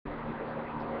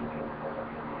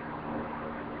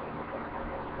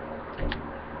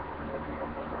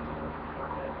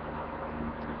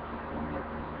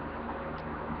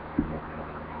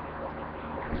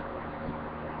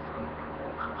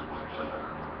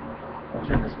I'll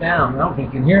turn this down. I don't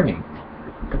think you can hear me.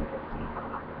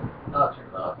 I'll turn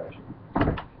it off, actually.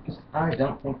 I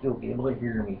don't think you'll be able to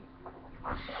hear me.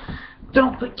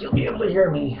 Don't think you'll be able to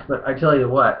hear me, but I tell you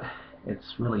what,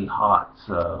 it's really hot,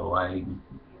 so I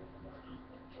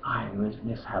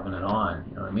miss having it on,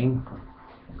 you know what I mean?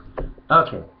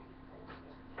 Okay.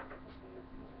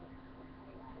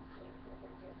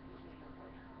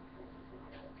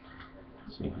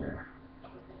 Let's see here.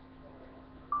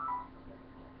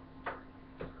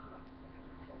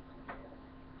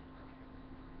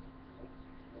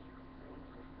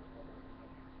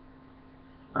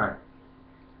 All right.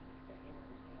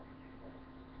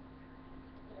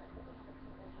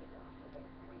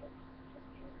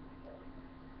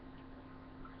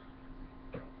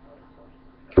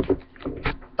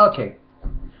 Okay.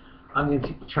 I'm going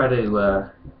to try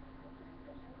to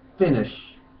finish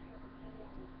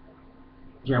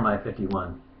Jeremiah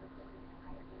 51.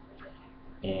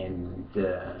 And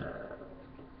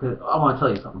I want to tell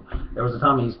you something. There was a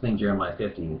time I used to think Jeremiah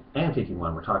 50 and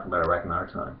 51 were talking about Iraq in our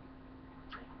time.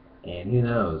 And who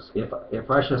knows, if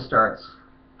Russia starts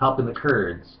helping the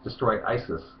Kurds destroy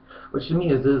ISIS, which to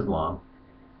me is Islam,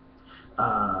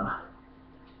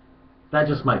 that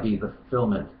just might be the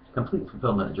fulfillment, complete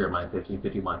fulfillment of Jeremiah 50 and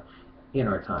 51 in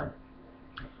our time.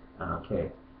 Okay,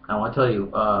 I want to tell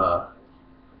you,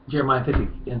 Jeremiah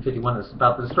 50 and 51 is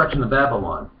about the destruction of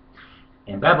Babylon.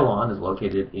 And Babylon is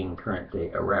located in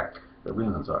current-day Iraq. The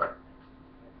ruins are.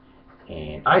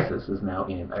 And ISIS is now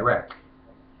in Iraq,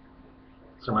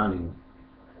 surrounding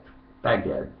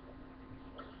Baghdad.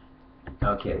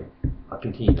 Okay, I'll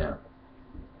continue now.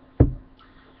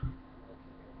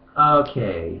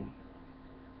 Okay.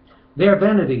 Their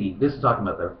vanity, this is talking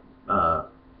about their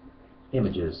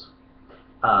images.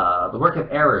 The work of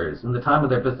errors, in the time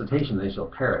of their visitation they shall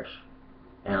perish.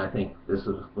 And I think this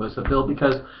was fulfilled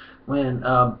because when,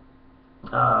 at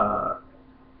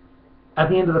the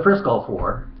end of the first Gulf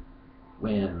War,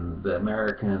 when the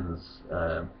Americans,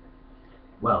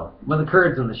 when the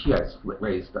Kurds and the Shiites went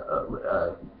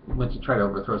to try to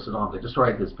overthrow Saddam, they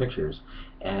destroyed his pictures.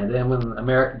 And then when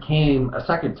America came a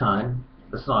second time,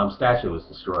 the Saddam statue was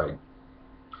destroyed.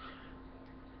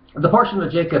 The portion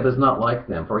of Jacob is not like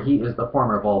them, for he is the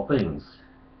former of all things,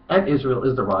 and Israel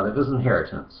is the rod of his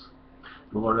inheritance.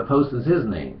 The Lord of hosts is his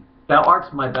name. Thou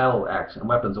art my battle axe and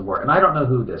weapons of war. And I don't know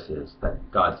who this is that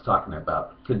God's talking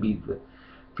about. Could be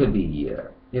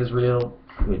Israel.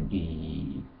 Could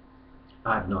be,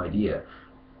 I have no idea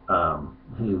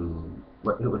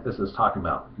what this is talking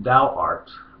about. Thou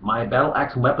art my battle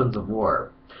axe and weapons of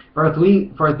war. For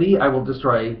thee I will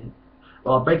destroy.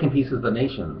 Well, I'll break in pieces the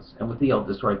nations, and with thee I'll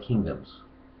destroy kingdoms.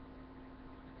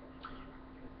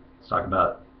 It's talking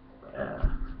about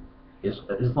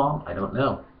Islam? I don't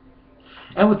know.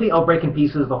 And with thee I'll break in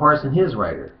pieces the horse and his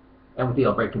rider, and with thee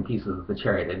I'll break in pieces the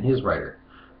chariot and his rider.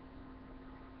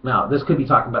 Now, this could be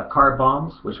talking about car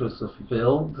bombs, which was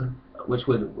fulfilled, which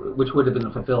would have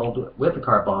been fulfilled with the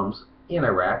car bombs in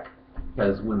Iraq,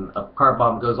 because when a car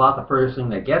bomb goes off, the first thing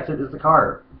that gets it is the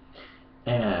car.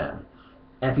 And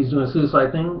if he's doing a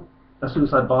suicide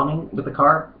bombing with the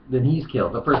car, then he's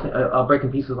killed. The first thing, I'll break in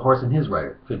pieces the horse and his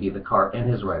rider. Could be the car and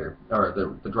his rider, or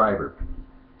the driver.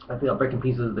 I think I'll break in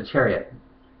pieces the chariot,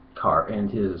 car,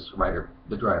 and his rider,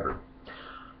 the driver.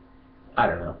 I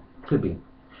don't know. Could be.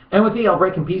 And with thee I'll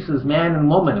break in pieces man and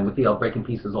woman, and with thee I'll break in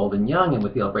pieces old and young, and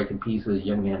with thee I'll break in pieces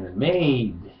young man and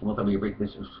maid, and with thee I'll break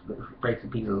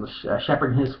in pieces the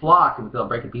shepherd and his flock, and with thee I'll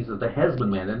break in pieces the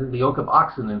husbandman, and the yoke of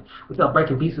oxen, and with thee I'll break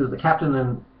in pieces the captains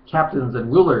and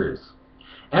rulers.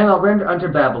 And I'll render unto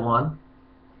Babylon,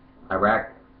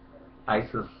 Iraq,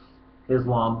 ISIS,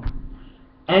 Islam,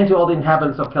 and to all the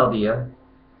inhabitants of Chaldea,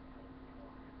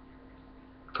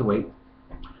 Kuwait,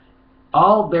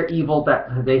 all their evil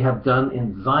that they have done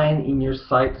in Zion in your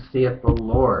sight, saith the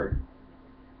Lord.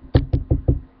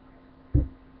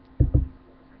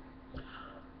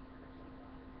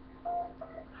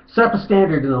 Set up a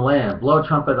standard in the land, blow a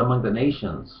trumpet among the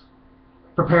nations,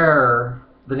 prepare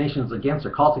the nations against her,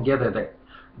 call together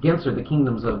against her the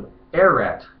kingdoms of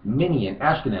Arat, Minni, and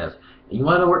Ashkenaz. And you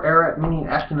want to know where Arat, Minni, and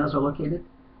Ashkenaz are located?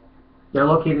 They're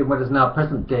located in what is now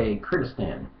present-day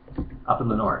Kurdistan, up in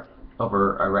the north,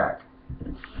 over Iraq.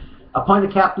 Appoint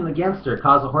a captain against her,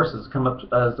 cause the horses to come up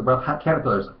as the rough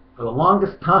caterpillars. For the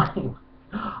longest time,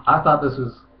 I thought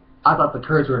the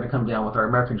Kurds were going to come down with our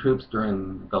American troops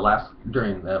in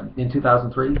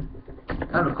 2003,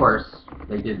 and of course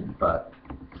they didn't. But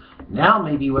now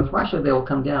maybe with Russia they will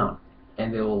come down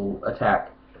and they will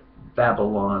attack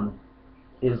Babylon,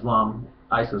 Islam,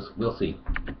 ISIS. We'll see.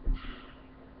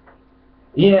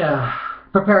 Yeah,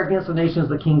 prepare against the nations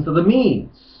the kings of the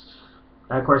Medes.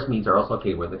 And of course, Medes are also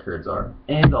located where the Kurds are,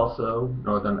 and also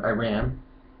northern Iran,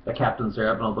 the captains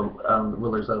thereof, and all the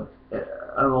rulers of,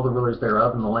 and all the rulers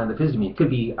thereof, in the land of his dominion. It could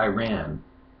be Iran,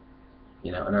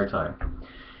 in our time.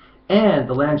 And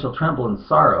the land shall tremble in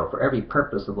sorrow, for every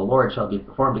purpose of the Lord shall be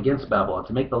performed against Babylon,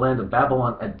 to make the land of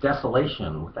Babylon a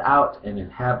desolation without an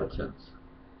inhabitant.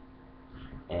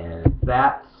 And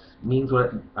that means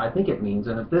what I think it means.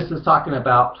 And if this is talking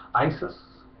about ISIS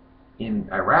in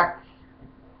Iraq,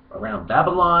 around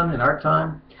Babylon in our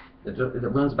time, that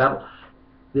ruins Babylon,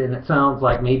 then it sounds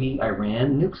like maybe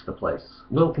Iran nukes the place.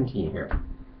 We'll continue here.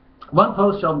 One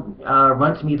post shall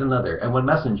run to meet another, and one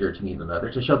messenger to meet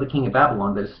another, to show the king of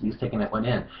Babylon that his city is taken at one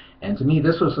end. And to me,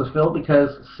 this was fulfilled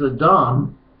because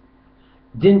Saddam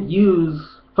didn't use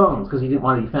phones because he didn't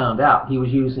want to be found out. He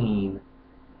was using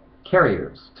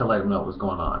carriers to let him know what was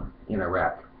going on in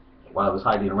Iraq while he was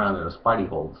hiding around in a spidey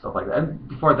hole and stuff like that. And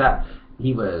before that,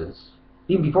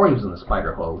 even before he was in the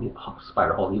spider hole, he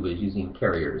was using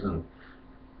carriers and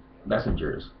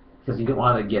messengers because he didn't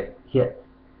want to get hit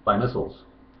by missiles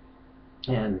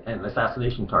and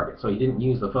assassination targets, so he didn't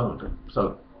use the phone.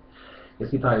 So I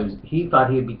guess he thought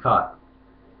he would be caught.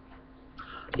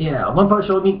 Yeah, one post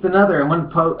shall meet another, and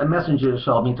a messenger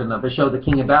shall meet another, show the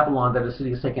king of Babylon that his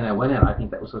city is taken and went in. I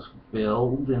think that was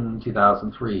fulfilled in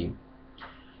 2003.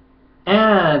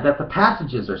 And that the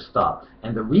passages are stopped,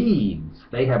 and the reeds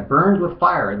they have burned with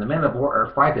fire, and the men of war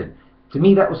are frighted. To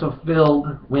me, that was fulfilled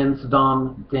when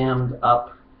Saddam dammed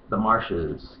up the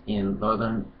marshes in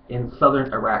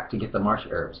southern Iraq to get the marsh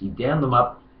Arabs. He dammed them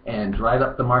up and dried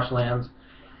up the marshlands.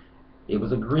 It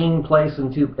was a green place in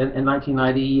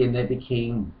 1990, and it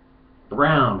became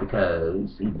brown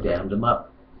because he dammed them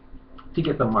up to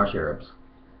get the marsh Arabs,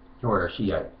 who are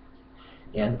Shiite.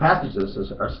 And the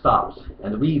passages are stopped,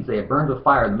 and the reeds they have burned with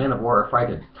fire, and the men of war are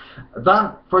frightened.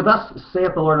 For thus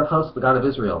saith the Lord of hosts, the God of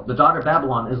Israel, the daughter of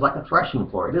Babylon is like a threshing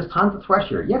floor. It is time to thresh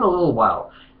her, yet a little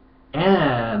while,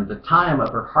 and the time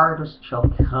of her harvest shall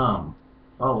come.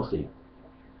 Well, we'll see.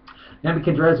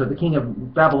 Nebuchadrezzar, the king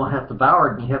of Babylon, hath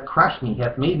devoured me, hath crushed me,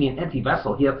 hath made me an empty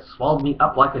vessel. He hath swallowed me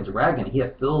up like a dragon. He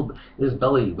hath filled his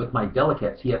belly with my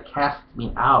delicates. He hath cast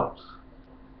me out.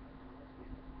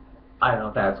 I don't know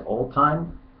if that's old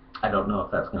time. I don't know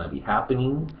if that's going to be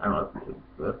happening. I don't know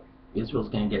if Israel's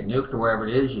going to get nuked or wherever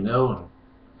it is, And,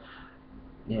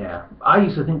 yeah, I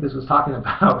used to think this was talking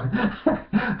about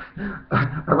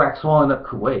Iraq swallowing up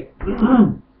Kuwait.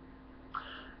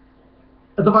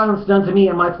 The violence done to me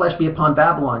and my flesh be upon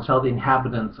Babylon, shall the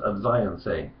inhabitants of Zion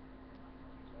say.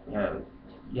 To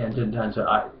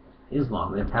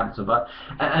Islam, the inhabitants of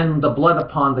and the blood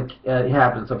upon the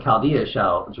inhabitants of Chaldea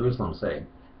shall Jerusalem say.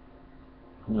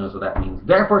 Who knows what that means?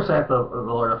 Therefore saith the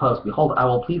Lord of hosts, behold, I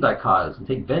will plead thy cause and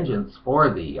take vengeance for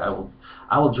thee. I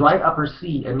will dry up her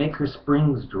sea and make her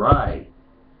springs dry.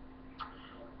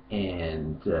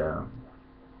 And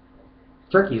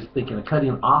Turkey is thinking of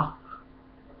cutting off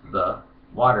the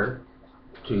water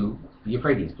to the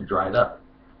Euphrates to dry it up.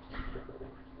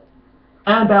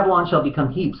 And Babylon shall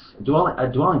become heaps, a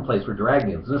dwelling place for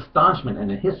dragons, an astonishment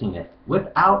and a hissing it,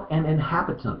 without an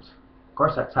inhabitant. Of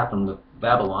course, that's happened with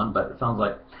Babylon, but it sounds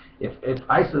like if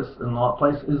ISIS in the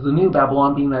place is the new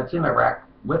Babylon, being that's in Iraq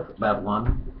with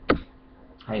Babylon,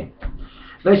 hey,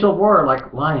 they shall roar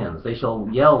like lions, they shall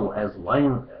yell as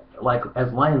lion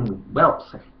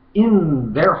whelps.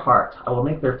 In their heart I will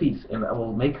make their feasts, and I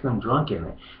will make them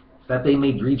drunken, that they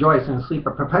may rejoice and sleep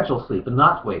a perpetual sleep, and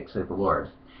not wake, saith the Lord.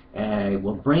 And I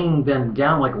will bring them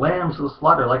down like lambs to the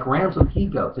slaughter, like rams with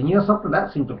he-goats. And something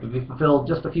that seemed to be fulfilled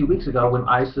just a few weeks ago when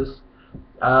ISIS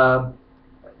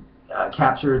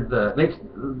captured the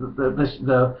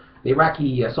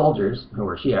Iraqi soldiers who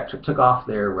were Shia, took off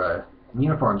their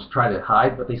uniforms to try to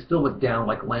hide, but they still went down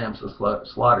like lambs to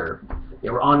slaughter. They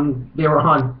were on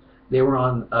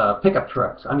pickup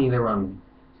trucks. I mean,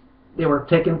 they were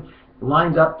taken,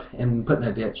 lined up, and put in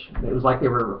a ditch. It was like they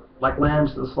were like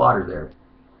lambs to the slaughter there.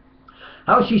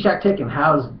 How is Shishak taken?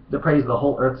 How is the praise of the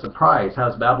whole earth surprised? How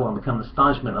has Babylon become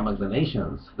astonishment among the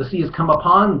nations? The sea has come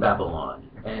upon Babylon,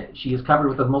 and she is covered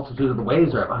with a multitude of the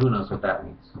waves. Or who knows what that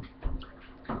means?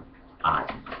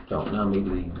 I don't know. Maybe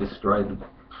they destroyed the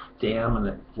dam and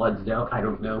it floods down. I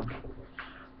don't know.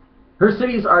 Her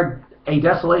cities are a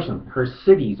desolation. Her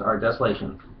cities are a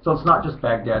desolation. So it's not just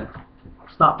Baghdad.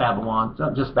 It's not Babylon. It's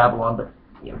not just Babylon, but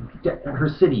her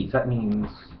cities. That means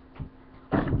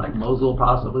like Mosul,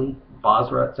 possibly,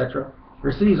 Basra, etc.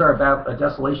 Her cities are about a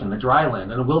desolation, a dry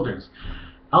land, and a wilderness,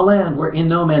 a land wherein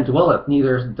no man dwelleth,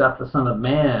 neither doth the Son of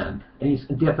Man,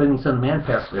 doth any Son of Man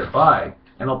pass thereby.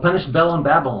 And I'll punish Bel and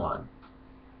Babylon.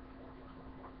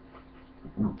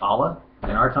 Allah, in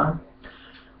our time.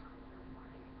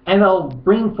 And they'll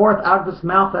bring forth out of this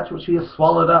mouth that which he has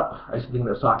swallowed up. I used to think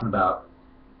that was talking about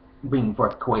bringing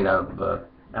forth Kuwait out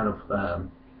of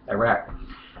Iraq.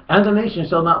 And the nation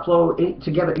shall not flow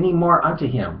together any more unto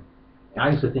him. And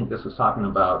I used to think this was talking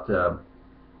about the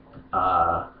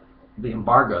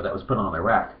embargo that was put on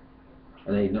Iraq,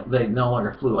 and they no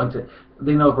longer flew unto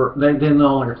they no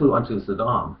longer flew unto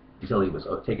Saddam until he was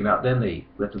taken out. Then they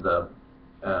lifted the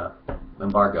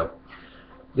embargo,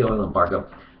 the oil embargo.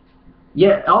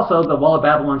 Yet also the wall of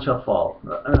Babylon shall fall.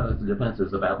 The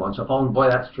defenses of Babylon shall fall. And boy,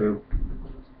 that's true.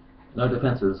 No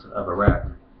defenses of Iraq.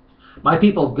 My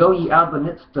people, go ye out of the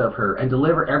midst of her, and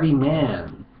deliver every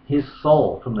man his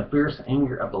soul from the fierce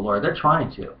anger of the Lord. They're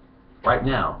trying to, right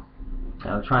now.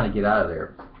 They're trying to get out of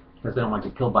there because they don't want to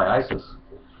get killed by ISIS.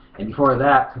 And before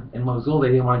that, in Mosul, they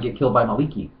didn't want to get killed by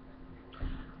Maliki.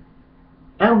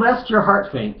 And lest your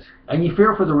heart faint, and ye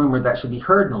fear for the rumor that shall be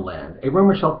heard in the land, a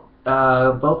rumor shall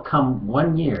both come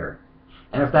 1 year,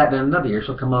 and if that in another year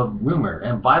shall come a rumor,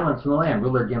 and violence in the land,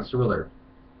 ruler against ruler.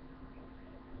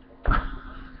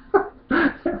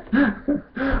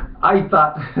 I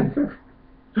thought,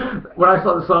 when I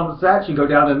saw the Psalm statue go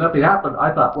down and nothing happened,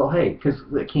 I thought, well, hey, because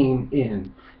it came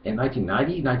in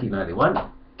 1990,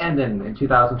 1991, and then in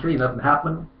 2003, nothing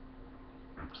happened.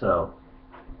 So,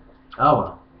 oh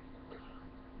well.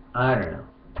 I don't know.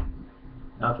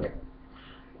 Okay.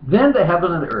 Then the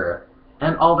heaven and the earth,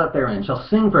 and all that therein, shall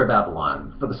sing for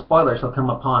Babylon, for the spoiler shall come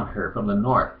upon her from the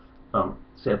north,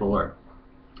 saith the Lord.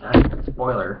 And the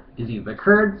spoiler is either the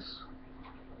Kurds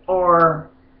or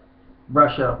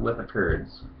Russia with the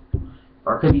Kurds.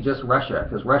 Or it could be just Russia,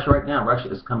 because Russia right now,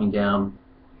 Russia is coming down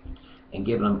and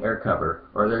giving them air cover.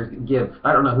 Or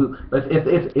I don't know who, but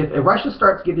if Russia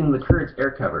starts giving the Kurds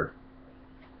air cover,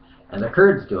 and the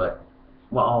Kurds do it,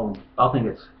 well, I'll think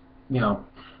it's,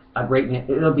 a great,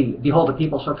 it'll be, behold, the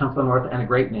people shall come from the north and a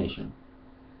great nation.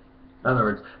 In other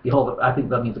words, behold, I think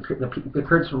that means the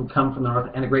Kurds come from the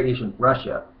north and a great nation,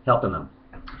 Russia, helping them.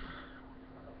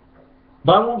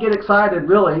 But I won't get excited,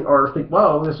 really, or think,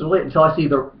 whoa, this is late, until I see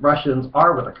the Russians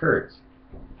are with the Kurds.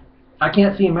 I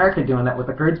can't see America doing that with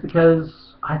the Kurds because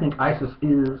I think ISIS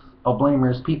is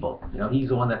Oblamer's people. He's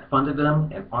the one that funded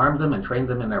them and armed them and trained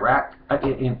them in Iraq,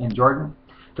 in Jordan,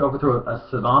 to overthrow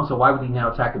Saddam. So why would he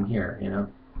now attack him here?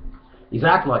 He's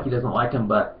acting like he doesn't like him,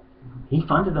 but he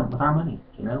funded them with our money.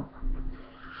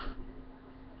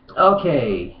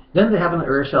 Okay. Then the heaven and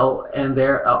earth shall,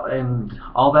 and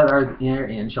all that are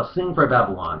therein shall sing for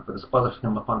Babylon, for the spoilers shall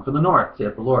come upon from the north,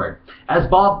 saith the Lord.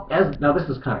 Now this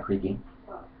is kind of creepy.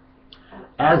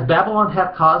 As Babylon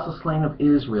hath caused the slain of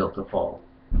Israel to fall,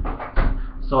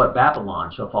 so at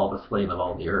Babylon shall fall the slain of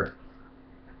all the earth.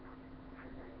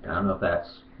 And I don't know if that's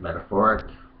metaphoric,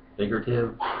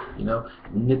 figurative.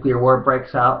 Nuclear war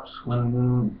breaks out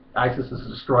when ISIS is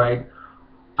destroyed.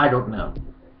 I don't know.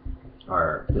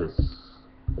 Or because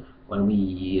when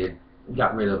we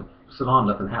got rid of Saddam,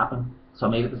 nothing happened. So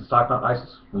maybe this is talking about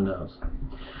ISIS. Who knows?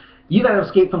 Ye that have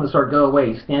escaped from the sword, go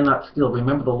away. Stand not still.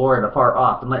 Remember the Lord afar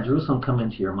off, and let Jerusalem come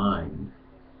into your mind.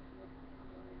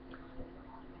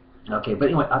 Okay, but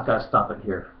anyway, I've got to stop it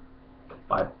here.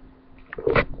 Bye.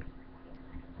 Let's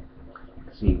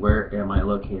see, where am I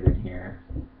located here?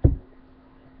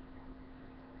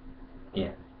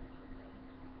 Yeah.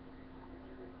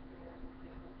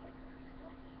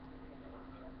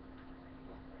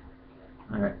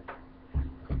 Alright.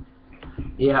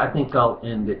 Yeah, I think I'll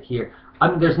end it here. I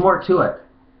mean, there's more to it.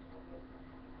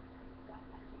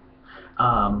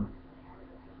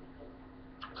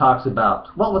 Talks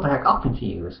about, well, what the heck, I'll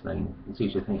continue this thing and see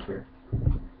what you think here.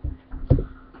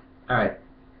 Alright.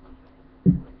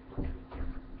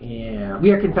 Yeah,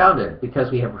 we are confounded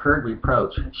because we have heard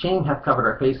reproach. Shame hath covered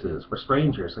our faces. We're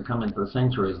strangers that come into the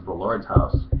sanctuaries of the Lord's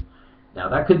house. Now,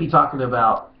 that could be talking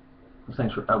about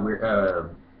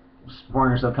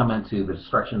foreigners that come into the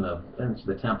destruction of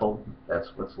the temple. That's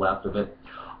what's left of it.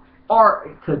 Or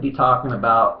it could be talking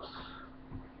about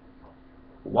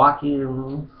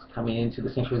walk-ins coming into the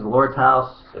sanctuary of the Lord's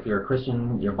house. If you're a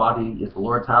Christian, your body is the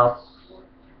Lord's house.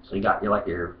 So you got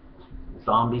your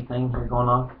zombie thing here going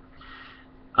on.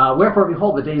 Wherefore,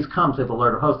 behold, the days come, saith the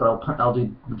Lord of hosts, I'll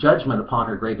do judgment upon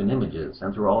her graven images,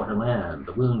 and through all her land.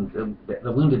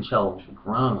 The wounded shall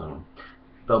groan.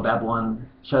 Though Babylon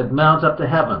should mount up to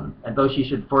heaven, and though she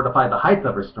should fortify the height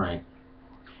of her strength,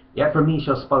 yet from me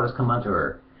shall spoilers come unto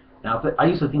her. Now, I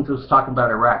used to think this was talking about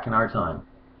Iraq in our time,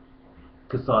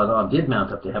 because Saddam did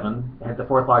mount up to heaven, had the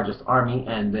fourth largest army,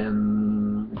 and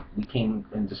then we came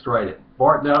and destroyed it.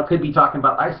 Or now it could be talking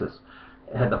about ISIS.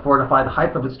 It had to fortify the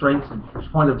height of its strength to the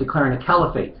point of declaring a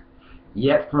caliphate.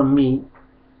 Yet from me,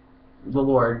 the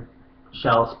Lord,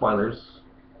 shall spoilers,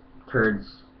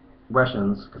 Kurds,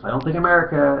 Russians, because I don't think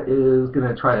America is going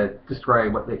to try to destroy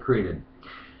what they created.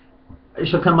 It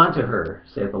shall come unto her,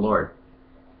 saith the Lord.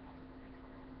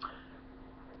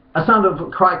 A sound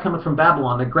of cry cometh from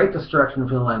Babylon, a great destruction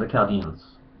from the land of Chaldeans,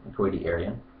 the Kuwaiti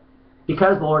area.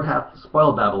 Because the Lord hath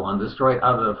spoiled Babylon, destroyed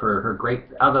out of her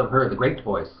the great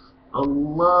voice.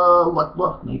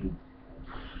 Allah, maybe.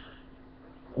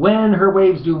 When her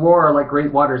waves do roar like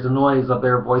great waters, the noise of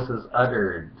their voices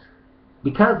uttered.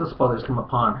 Because the spoilers come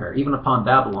upon her, even upon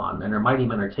Babylon, and her mighty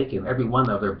men are taken, every one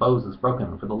of their bows is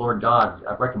broken, for the Lord God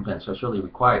of recompense shall surely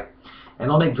requite.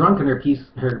 And I'll make drunken her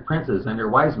princes, and her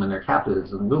wise men, their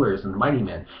captives, and rulers, and mighty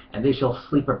men, and they shall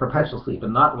sleep a perpetual sleep,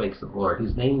 and not wake, saith the Lord,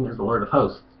 whose name is the Lord of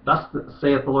hosts. Thus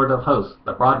saith the Lord of hosts,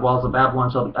 the broad walls of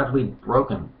Babylon shall be utterly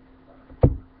broken.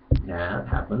 Yeah, it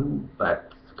happened,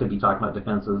 but could be talking about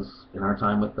defenses in our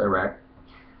time with Iraq.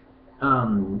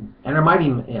 And her mighty,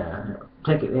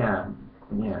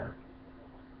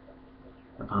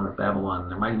 upon her Babylon,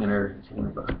 their mighty men are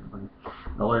taken.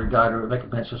 The Lord God of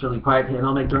recompense shall surely quiet, and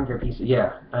I'll make drunk her peace.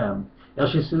 Thou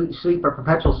shalt sleep a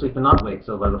perpetual sleep and not wake,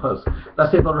 so by the host.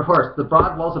 Thus saith the Lord of hosts, the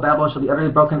broad walls of Babylon shall be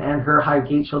utterly broken, and her high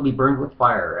gates shall be burned with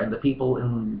fire, and the people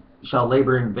shall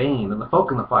labor in vain, and the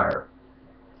folk in the fire,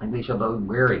 and they shall be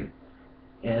weary.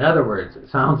 In other words, it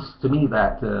sounds to me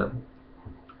that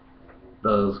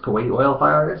those Kuwaiti oil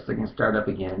fires are going to start up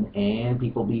again, and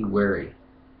people be wary.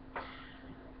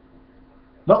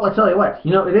 Well, I'll tell you what,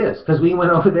 it is, because we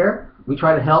went over there, we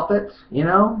tried to help it,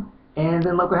 and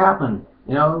then look what happened.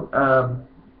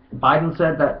 Biden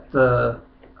said that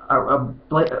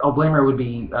Obama would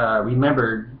be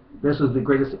remembered. This was the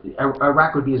greatest,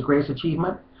 Iraq would be his greatest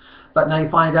achievement, but now you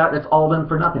find out it's all been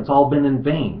for nothing. It's all been in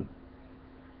vain.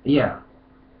 Yeah,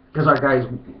 because our guys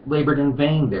labored in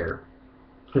vain there,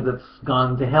 because it's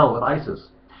gone to hell with ISIS.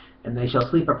 And they shall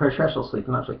sleep a perpetual sleep,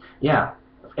 and not sleep. Yeah,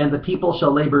 and the people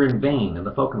shall labor in vain, and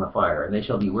the folk in the fire, and they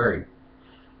shall be weary.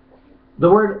 The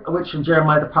word which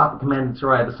Jeremiah the prophet commanded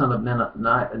Seraiah the son of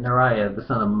Neriah, the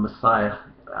son of Messiah,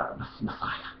 I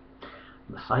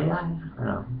don't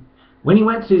know. When he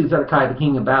went to Zedekiah the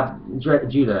king of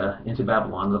Judah into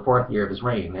Babylon in the 4th year of his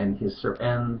reign, and this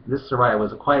Seraiah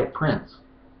was a quiet prince.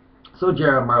 So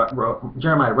Jeremiah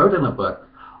wrote in a book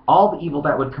all the evil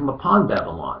that would come upon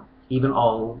Babylon, even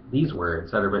all these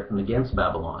words that are written against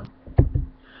Babylon.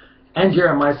 And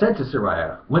Jeremiah said to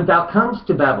Seraiah, when thou comest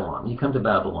to Babylon, you come to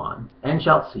Babylon, and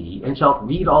shalt see, and shalt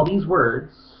read all these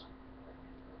words,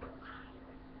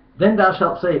 then thou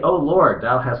shalt say, O Lord,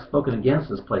 thou hast spoken against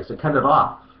this place, to cut it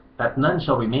off, that none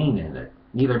shall remain in it,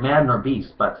 neither man nor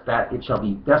beast, but that it shall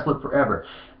be desolate forever.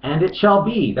 And it shall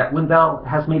be that when thou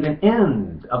hast made an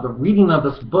end of the reading of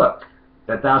this book,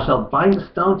 that thou shalt bind a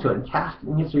stone to it and cast it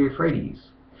into the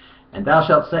Euphrates. And thou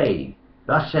shalt say,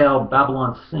 thus shall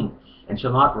Babylon sink, and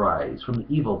shall not rise from the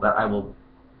evil that I will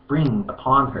bring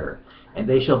upon her, and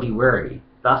they shall be weary.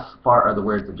 Thus far are the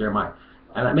words of Jeremiah.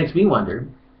 And that makes me wonder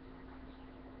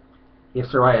if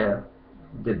Seraiah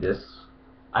did this.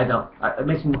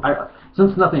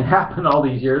 Since nothing happened all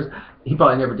these years, he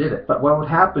probably never did it. But what would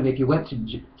happen if you went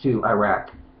to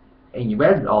Iraq and you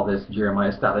read all this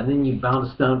Jeremiah stuff, and then you bound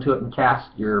a stone to it and cast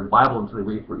your Bible into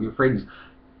the Euphrates?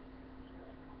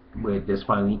 Would this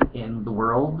finally end the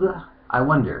world? I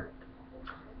wonder.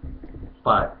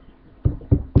 But